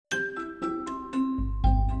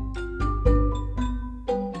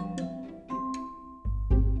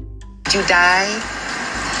you die?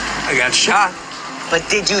 I got shot. But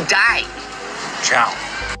did you die? Ciao.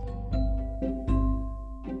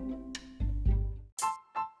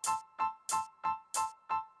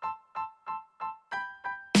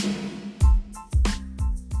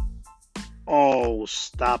 Oh,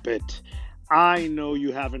 stop it. I know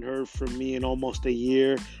you haven't heard from me in almost a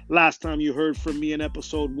year. Last time you heard from me in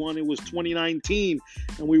episode 1, it was 2019,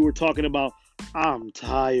 and we were talking about I'm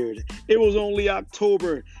tired. It was only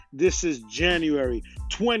October. This is January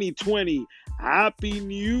 2020. Happy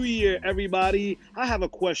New Year, everybody. I have a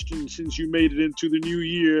question since you made it into the new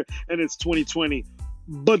year and it's 2020.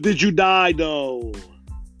 But did you die, though?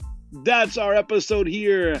 That's our episode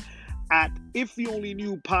here at If You Only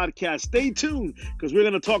Knew podcast. Stay tuned because we're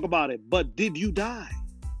going to talk about it. But did you die?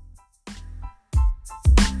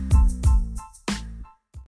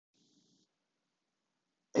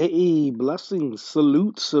 Hey, blessings,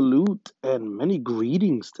 salute, and many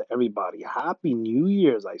greetings to everybody. Happy New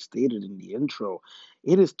Year, as I stated in the intro.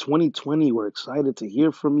 It is 2020. We're excited to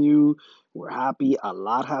hear from you. We're happy. A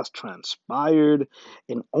lot has transpired.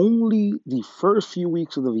 In only the first few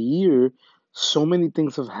weeks of the year, so many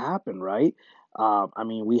things have happened, right?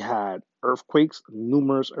 We had earthquakes,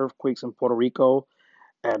 numerous earthquakes in Puerto Rico.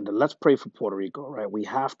 And let's pray for Puerto Rico, right? We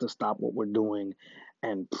have to stop what we're doing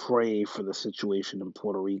and pray for the situation in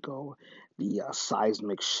Puerto Rico, the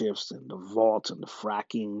seismic shifts and the vaults and the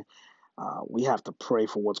fracking. We have to pray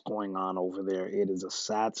for what's going on over there. It is a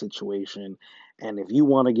sad situation. And if you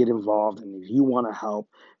want to get involved and if you want to help,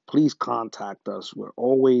 please contact us. We're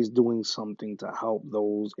always doing something to help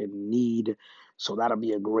those in need. So that'll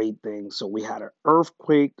be a great thing. So we had an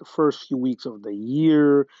earthquake the first few weeks of the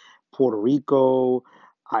year, Puerto Rico.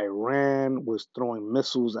 Iran was throwing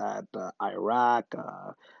missiles at Iraq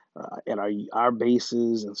at our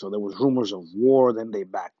bases, and so there was rumors of war. Then they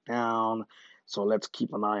backed down. So let's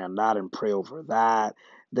keep an eye on that and pray over that.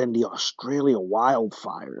 Then the Australia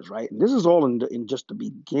wildfires, right? And this is all in just the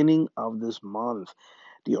beginning of this month.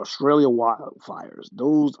 The Australia wildfires.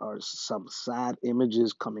 Those are some sad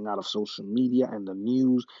images coming out of social media and the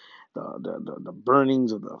news. The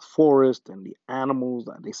burnings of the forest and the animals.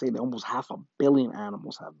 They say that almost 500 million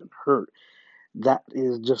animals have been hurt. That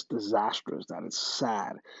is just disastrous. That is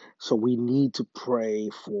sad. So we need to pray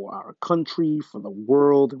for our country, for the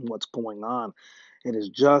world, and what's going on. It is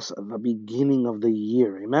just the beginning of the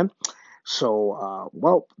year. Amen. So,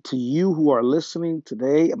 to you who are listening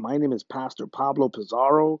today, my name is Pastor Pablo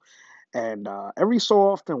Pizarro, and every so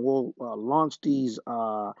often we'll launch these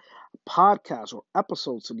podcasts or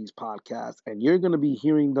episodes of these podcasts, and you're going to be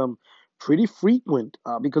hearing them pretty frequent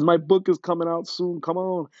because my book is coming out soon. Come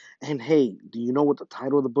on. And hey, do you know what the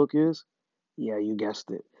title of the book is? Yeah, you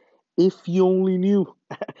guessed it. If You Only Knew.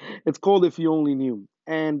 It's called If You Only Knew.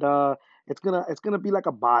 And it's gonna be like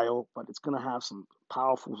a bio, but it's gonna have some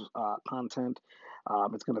powerful content.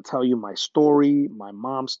 It's gonna tell you my story, my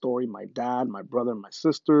mom's story, my dad, my brother, and my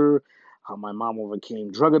sister, how my mom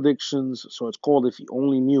overcame drug addictions. So it's called If You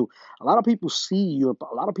Only Knew. A lot of people see you,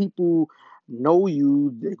 a lot of people know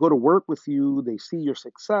you, they go to work with you, they see your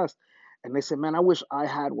success, and they say, man, I wish I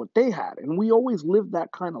had what they had. And we always live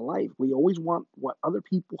that kind of life. We always want what other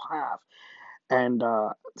people have. And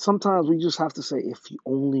sometimes we just have to say, if you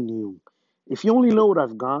only knew. If you only know what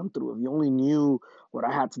I've gone through, if you only knew what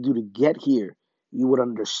I had to do to get here, you would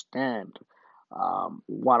understand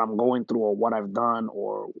what I'm going through or what I've done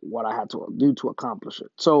or what I had to do to accomplish it.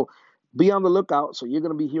 So be on the lookout. So you're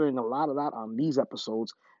going to be hearing a lot of that on these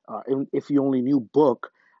episodes, If You Only Knew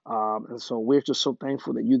book. And so we're just so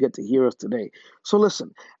thankful that you get to hear us today. So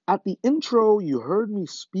listen, at the intro, you heard me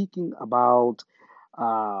speaking about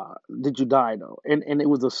Did You Die, though? And it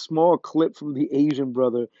was a small clip from the Asian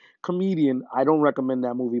Brother comedian. I don't recommend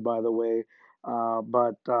that movie, by the way.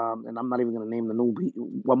 But and I'm not even going to name the movie,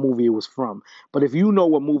 what movie it was from. But if you know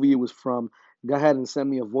what movie it was from, go ahead and send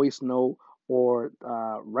me a voice note or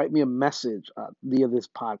write me a message via this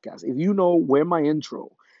podcast. If you know where my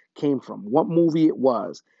intro came from, what movie it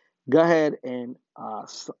was, go ahead and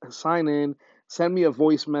sign in, send me a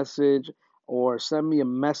voice message or send me a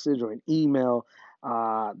message or an email.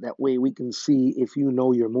 That way we can see if you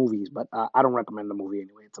know your movies. But I don't recommend the movie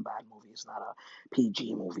anyway. It's a bad movie. It's not a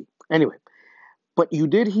PG movie. Anyway, but you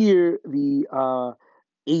did hear the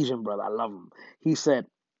Asian brother. I love him. He said,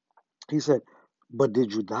 but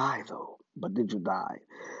did you die though? But did you die?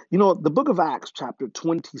 You know, the book of Acts, chapter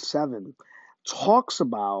 27, talks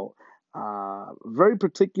about a very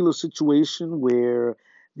particular situation where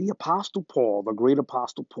the Apostle Paul, the great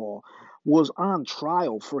Apostle Paul, was on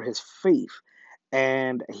trial for his faith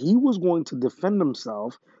and he was going to defend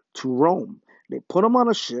himself to Rome. They put him on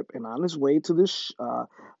a ship, and on his way to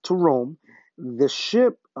to Rome, the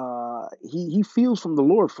ship he feels from the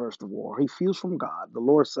Lord first of all. He feels from God. The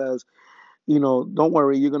Lord says, don't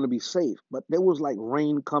worry, you're going to be safe. But there was like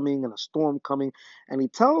rain coming and a storm coming. And he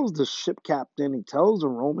tells the ship captain, he tells the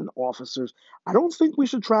Roman officers, I don't think we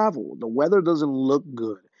should travel. The weather doesn't look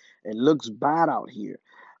good. It looks bad out here.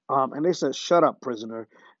 And they said, shut up, prisoner.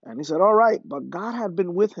 And he said, all right. But God had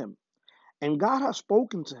been with him, and God had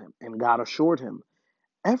spoken to him, and God assured him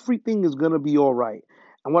everything is going to be all right.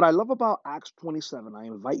 And what I love about Acts 27, I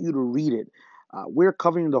invite you to read it. We're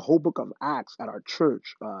covering the whole book of Acts at our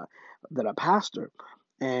church that I pastor,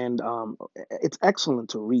 and it's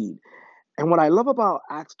excellent to read. And what I love about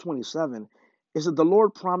Acts 27 is that the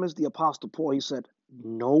Lord promised the Apostle Paul, he said,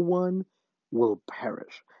 no one will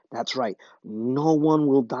perish. That's right. No one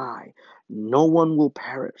will die. No one will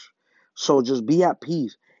perish. So just be at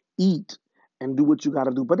peace, eat, and do what you got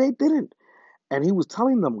to do. But they didn't. And he was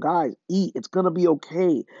telling them, guys, eat. It's going to be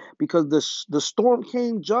okay. Because the storm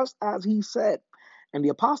came just as he said. And the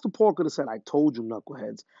Apostle Paul could have said, I told you,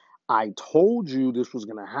 knuckleheads. I told you this was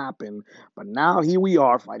going to happen. But now here we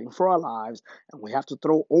are fighting for our lives. And we have to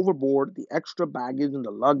throw overboard the extra baggage and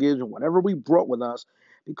the luggage and whatever we brought with us.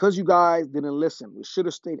 Because you guys didn't listen. We should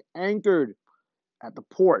have stayed anchored at the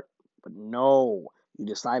port. But no, you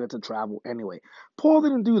decided to travel anyway. Paul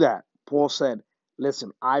didn't do that. Paul said,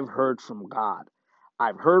 listen, I've heard from God.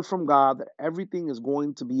 I've heard from God that everything is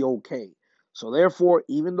going to be okay. So therefore,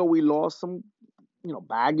 even though we lost some,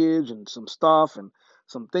 baggage and some stuff, and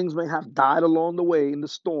some things may have died along the way in the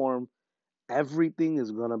storm, everything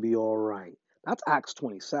is going to be all right. That's Acts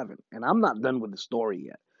 27. And I'm not done with the story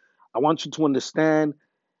yet. I want you to understand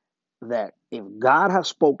that if God has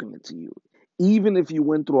spoken it to you, even if you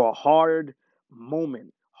went through a hard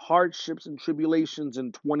moment, hardships and tribulations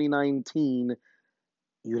in 2019,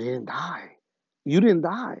 you didn't die. You didn't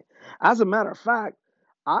die. As a matter of fact,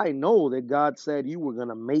 I know that God said you were going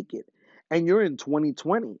to make it. And you're in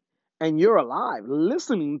 2020 and you're alive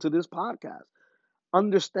listening to this podcast,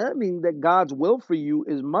 understanding that God's will for you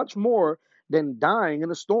is much more than dying in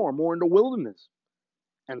a storm or in the wilderness.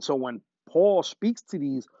 And so when Paul speaks to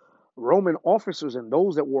these Roman officers and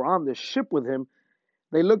those that were on the ship with him,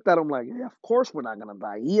 they looked at him like, yeah, of course we're not going to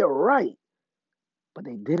die. Yeah, right. But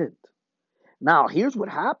they didn't. Now, here's what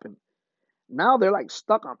happened. Now they're like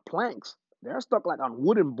stuck on planks. They're stuck like on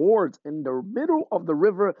wooden boards in the middle of the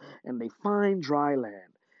river, and they find dry land.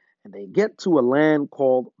 And they get to a land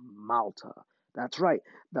called Malta. That's right.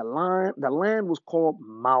 The land was called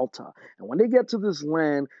Malta. And when they get to this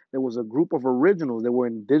land, there was a group of originals. There were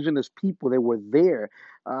indigenous people. They were there.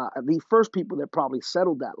 The first people that probably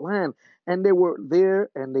settled that land. And they were there,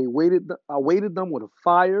 and they awaited them with a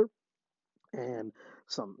fire and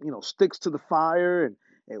some, sticks to the fire, and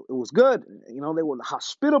it was good. They were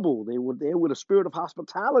hospitable. They were there with a spirit of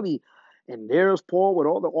hospitality. And there's Paul with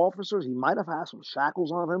all the officers. He might have had some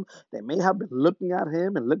shackles on him. They may have been looking at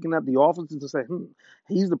him and looking at the officers to say,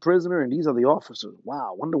 he's the prisoner and these are the officers.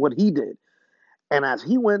 Wow, wonder what he did. And as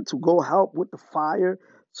he went to go help with the fire,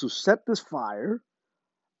 to set this fire,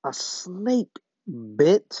 a snake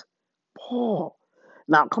bit Paul.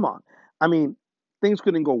 Now, come on. I mean, things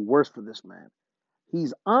couldn't go worse for this man.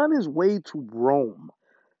 He's on his way to Rome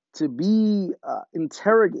to be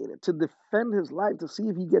interrogated, to defend his life, to see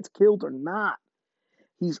if he gets killed or not.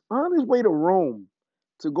 He's on his way to Rome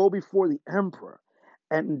to go before the emperor.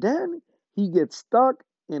 And then he gets stuck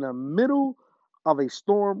in the middle of a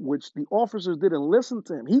storm, which the officers didn't listen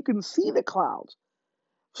to him. He can see the clouds.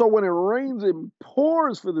 So when it rains, it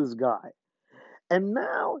pours for this guy. And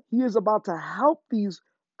now he is about to help these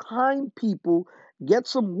kind people get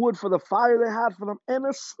some wood for the fire they had for them. And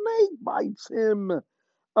a snake bites him.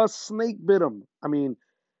 A snake bit him. I mean,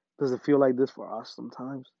 does it feel like this for us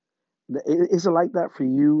sometimes? Is it like that for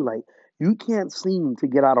you? Like, you can't seem to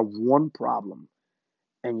get out of one problem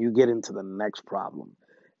and you get into the next problem.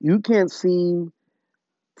 You can't seem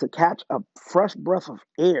to catch a fresh breath of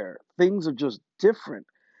air. Things are just different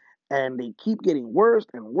and they keep getting worse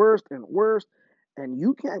and worse and worse, and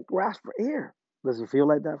you can't grasp for air. Does it feel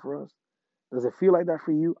like that for us? Does it feel like that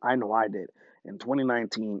for you? I know I did. In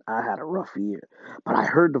 2019, I had a rough year, but I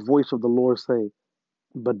heard the voice of the Lord say,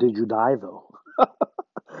 but did you die though?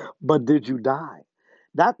 But did you die?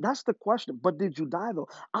 That's the question. But did you die though?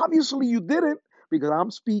 Obviously you didn't, because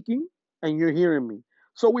I'm speaking and you're hearing me.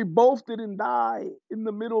 So we both didn't die in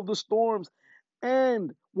the middle of the storms.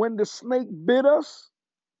 And when the snake bit us,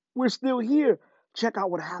 we're still here. Check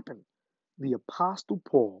out what happened. The Apostle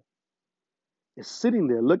Paul is sitting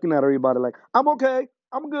there looking at everybody like, I'm okay.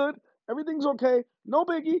 I'm good. Everything's okay. No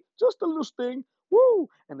biggie. Just a little sting. Woo!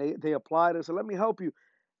 And they applied and said, let me help you.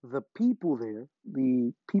 The people there,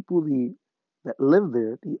 the people that lived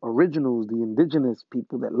there, the originals, the indigenous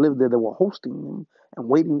people that lived there that were hosting them and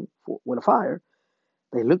waiting for with a fire,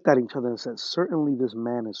 they looked at each other and said, certainly this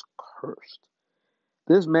man is cursed.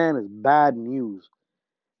 This man is bad news.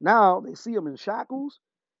 Now they see him in shackles.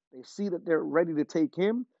 They see that they're ready to take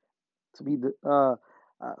him to be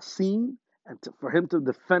seen and for him to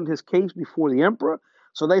defend his case before the emperor.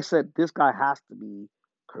 So they said, this guy has to be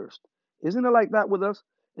cursed. Isn't it like that with us?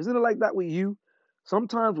 Isn't it like that with you?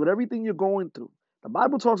 Sometimes with everything you're going through, the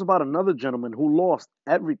Bible talks about another gentleman who lost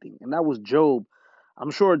everything, and that was Job.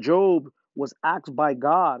 I'm sure Job was asked by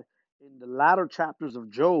God in the latter chapters of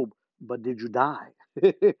Job, but did you die?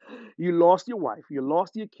 You lost your wife, you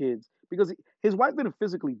lost your kids, because his wife didn't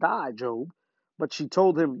physically die, Job, but she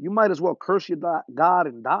told him, you might as well curse your God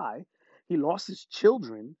and die. He lost his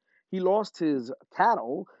children. He lost his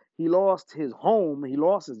cattle. He lost his home. He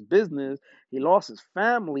lost his business. He lost his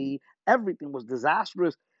family. Everything was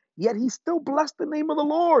disastrous. Yet he still blessed the name of the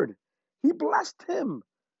Lord. He blessed him.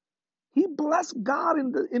 He blessed God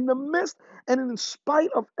in the midst and in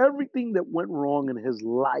spite of everything that went wrong in his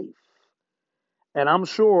life. And I'm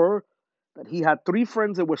sure that he had three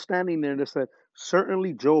friends that were standing there and they said,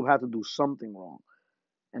 certainly Job had to do something wrong.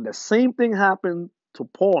 And the same thing happened to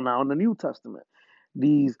Paul now in the New Testament.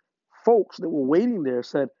 These folks that were waiting there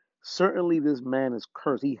said, certainly this man is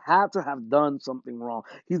cursed. He had to have done something wrong.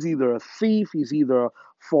 He's either a thief, he's either a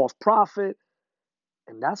false prophet.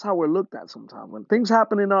 And that's how we're looked at sometimes. When things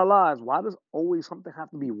happen in our lives, why does always something have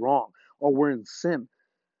to be wrong or we're in sin?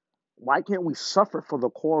 Why can't we suffer for the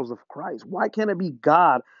cause of Christ? Why can't it be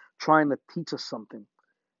God trying to teach us something?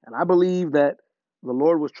 And I believe that the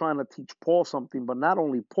Lord was trying to teach Paul something, but not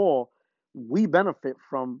only Paul, we benefit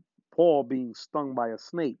from Paul being stung by a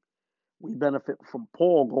snake. We benefit from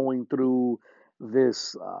Paul going through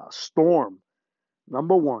this storm.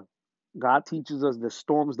 Number one, God teaches us that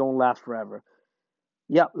storms don't last forever.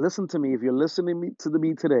 Yeah, listen to me. If you're listening to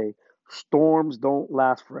me today, storms don't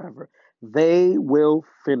last forever. They will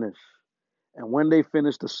finish. And when they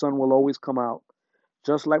finish, the sun will always come out.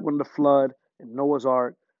 Just like when the flood in Noah's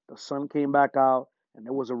Ark, the sun came back out and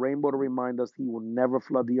there was a rainbow to remind us he will never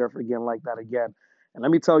flood the earth again like that again. And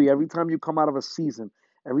let me tell you, every time you come out of a season,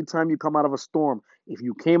 every time you come out of a storm, if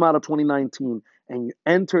you came out of 2019 and you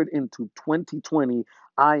entered into 2020,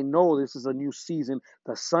 I know this is a new season.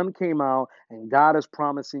 The sun came out and God is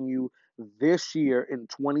promising you this year in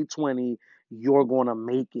 2020, you're going to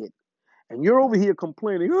make it. And you're over here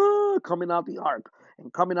complaining, coming out the ark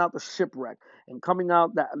and coming out the shipwreck and coming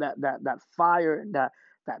out that fire and that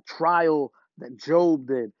trial that Job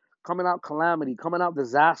did, coming out calamity, coming out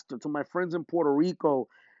disaster. To my friends in Puerto Rico,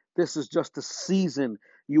 this is just a season.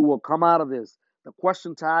 You will come out of this. The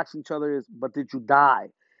question to ask each other is, but did you die?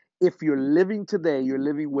 If you're living today, you're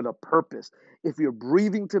living with a purpose. If you're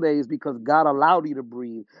breathing today, it's because God allowed you to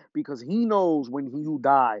breathe, because He knows when you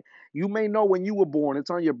die. You may know when you were born,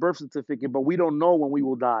 it's on your birth certificate, but we don't know when we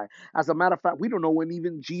will die. As a matter of fact, we don't know when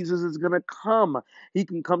even Jesus is going to come. He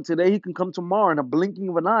can come today, He can come tomorrow. In a blinking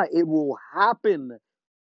of an eye, it will happen. Not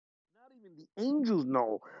even the angels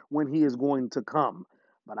know when He is going to come.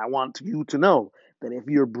 But I want you to know that if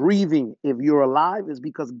you're breathing, if you're alive, it's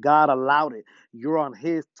because God allowed it. You're on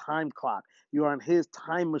His time clock. You're on His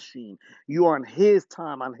time machine. You are on His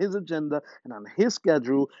time, on His agenda, and on His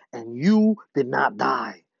schedule, and you did not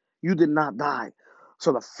die. You did not die.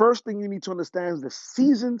 So the first thing you need to understand is the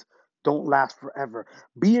seasons don't last forever.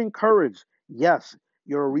 Be encouraged. Yes,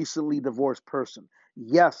 you're a recently divorced person.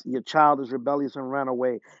 Yes, your child is rebellious and ran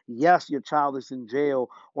away. Yes, your child is in jail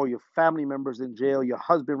or your family member's in jail. Your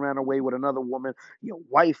husband ran away with another woman. Your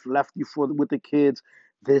wife left you with the kids.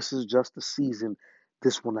 This is just a season.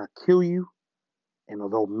 This will not kill you. And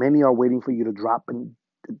although many are waiting for you to drop and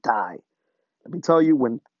to die, let me tell you,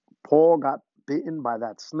 when Paul got bitten by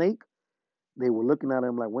that snake, they were looking at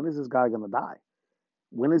him like, when is this guy going to die?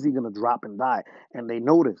 When is he going to drop and die? And they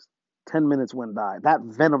noticed 10 minutes went by. That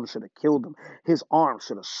venom should have killed him. His arm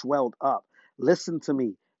should have swelled up. Listen to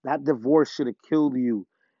me. That divorce should have killed you.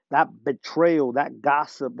 That betrayal, that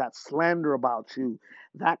gossip, that slander about you,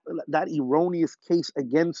 that erroneous case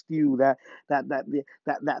against you, that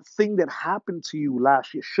thing that happened to you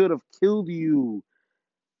last year should have killed you.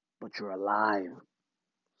 But you're alive.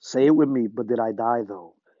 Say it with me. But did I die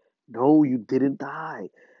though? No, you didn't die.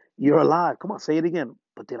 You're alive. Come on, say it again.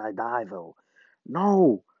 But did I die though?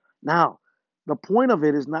 No. Now, the point of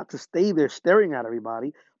it is not to stay there staring at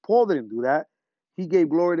everybody. Paul didn't do that. He gave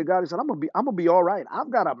glory to God. He said, I'm gonna be all right.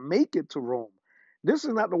 I've got to make it to Rome. This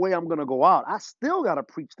is not the way I'm going to go out. I still got to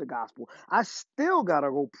preach the gospel. I still got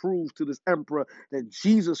to go prove to this emperor that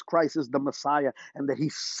Jesus Christ is the Messiah and that he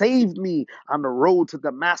saved me on the road to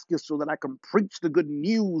Damascus so that I can preach the good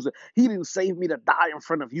news. He didn't save me to die in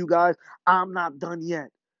front of you guys. I'm not done yet.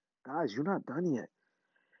 Guys, you're not done yet.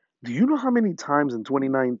 Do you know how many times in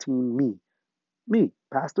 2019 me,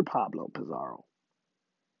 Pastor Pablo Pizarro,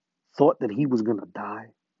 thought that he was going to die?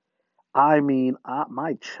 I mean,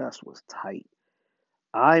 my chest was tight.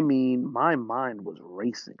 I mean, my mind was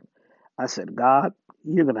racing. I said, God,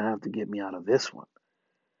 you're going to have to get me out of this one.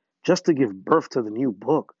 Just to give birth to the new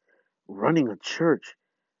book, running a church,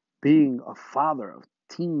 being a father of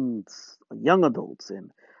teens, young adults,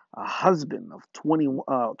 and a husband of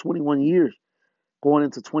 21 years, going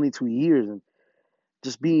into 22 years, and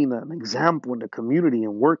just being an example in the community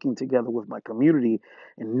and working together with my community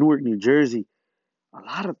in Newark, New Jersey. A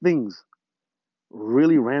lot of things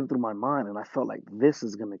really ran through my mind, and I felt like this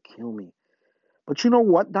is going to kill me. But you know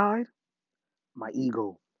what died? My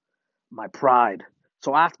ego, my pride.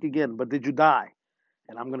 So ask again, but did you die?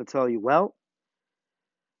 And I'm going to tell you, well,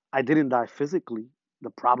 I didn't die physically. The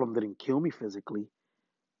problem didn't kill me physically,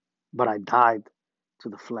 but I died to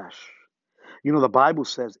the flesh. You know, the Bible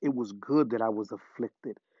says it was good that I was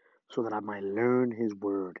afflicted so that I might learn his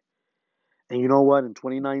word. And you know what? In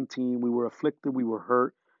 2019, we were afflicted, we were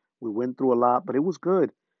hurt, we went through a lot, but it was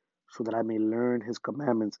good so that I may learn his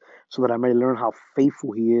commandments, so that I may learn how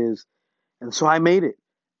faithful he is. And so I made it.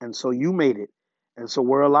 And so you made it. And so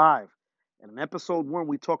we're alive. And in episode 1,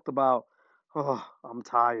 we talked about, oh, I'm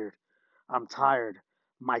tired. I'm tired.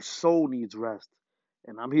 My soul needs rest.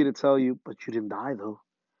 And I'm here to tell you, but you didn't die though.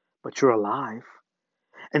 But you're alive.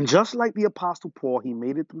 And just like the Apostle Paul, he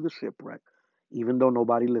made it through the shipwreck, even though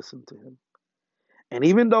nobody listened to him. And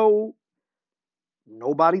even though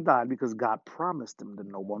nobody died because God promised him that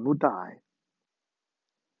no one would die,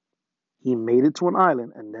 he made it to an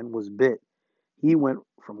island and then was bit. He went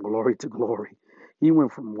from glory to glory. He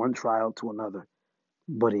went from one trial to another,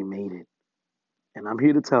 but he made it. And I'm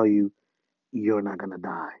here to tell you, you're not going to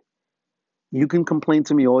die. You can complain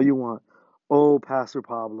to me all you want. Oh, Pastor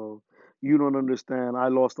Pablo, you don't understand. I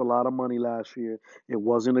lost a lot of money last year. It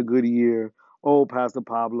wasn't a good year. Oh, Pastor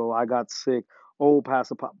Pablo, I got sick. Oh,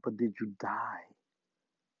 Pastor Pablo, but did you die?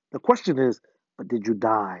 The question is, but did you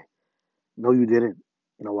die? No, you didn't.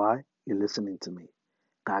 You know why? You're listening to me.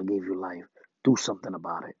 God gave you life. Do something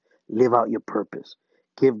about it. Live out your purpose.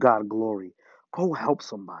 Give God glory. Go help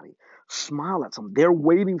somebody. Smile at them. They're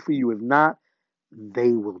waiting for you. If not,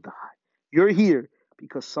 they will die. You're here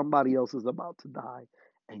because somebody else is about to die,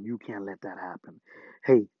 and you can't let that happen.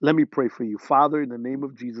 Hey, let me pray for you. Father, in the name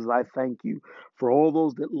of Jesus, I thank you for all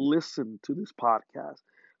those that listen to this podcast,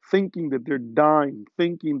 thinking that they're dying,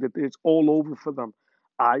 thinking that it's all over for them.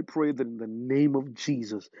 I pray that in the name of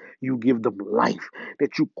Jesus, you give them life,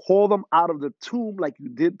 that you call them out of the tomb like you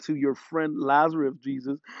did to your friend Lazarus,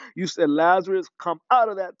 Jesus. You said, Lazarus, come out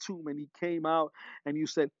of that tomb. And he came out and you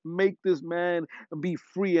said, make this man be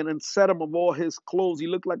free, and then set him of all his clothes. He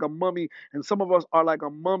looked like a mummy, and some of us are like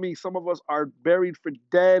a mummy. Some of us are buried for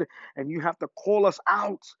dead, and you have to call us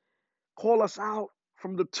out. Call us out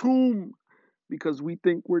from the tomb because we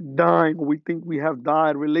think we're dying, or we think we have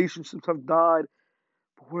died. Relationships have died.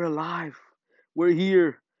 We're alive. We're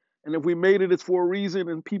here. And if we made it, it's for a reason,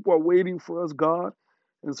 and people are waiting for us, God.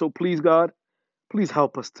 And so please, God, please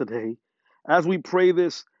help us today. As we pray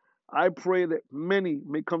this, I pray that many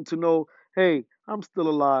may come to know, hey, I'm still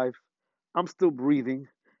alive. I'm still breathing,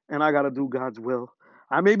 and I got to do God's will.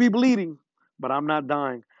 I may be bleeding, but I'm not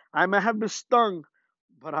dying. I may have been stung,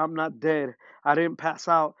 but I'm not dead. I didn't pass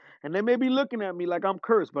out. And they may be looking at me like I'm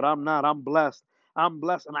cursed, but I'm not. I'm blessed. I'm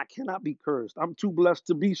blessed, and I cannot be cursed. I'm too blessed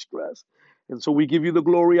to be stressed. And so we give you the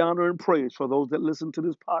glory, honor, and praise for those that listen to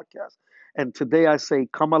this podcast. And today I say,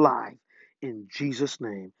 come alive in Jesus'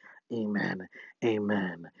 name. Amen.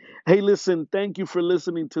 Amen. Hey, listen, thank you for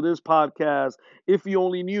listening to this podcast. If you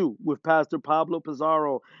only knew, with Pastor Pablo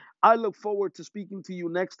Pizarro. I look forward to speaking to you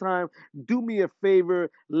next time. Do me a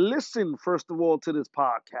favor, listen first of all to this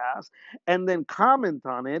podcast, and then comment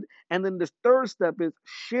on it. And then the third step is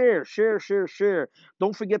share.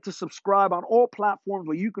 Don't forget to subscribe on all platforms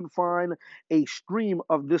where you can find a stream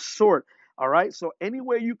of this sort. All right. So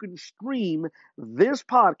anywhere you can stream this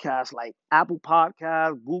podcast, like Apple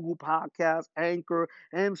Podcasts, Google Podcasts, Anchor,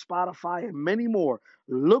 and Spotify, and many more,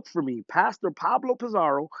 look for me, Pastor Pablo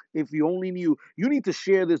Pizarro. If you only knew, you need to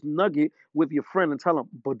share this nugget with your friend and tell them,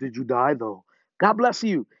 but did you die though? God bless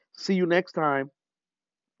you. See you next time.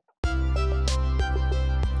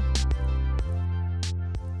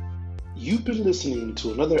 You've been listening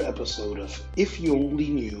to another episode of If You Only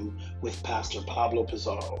Knew with Pastor Pablo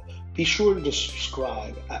Pizarro. Be sure to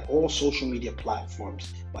subscribe at all social media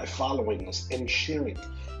platforms by following us and sharing.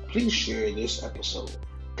 Please share this episode.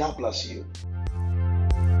 God bless you.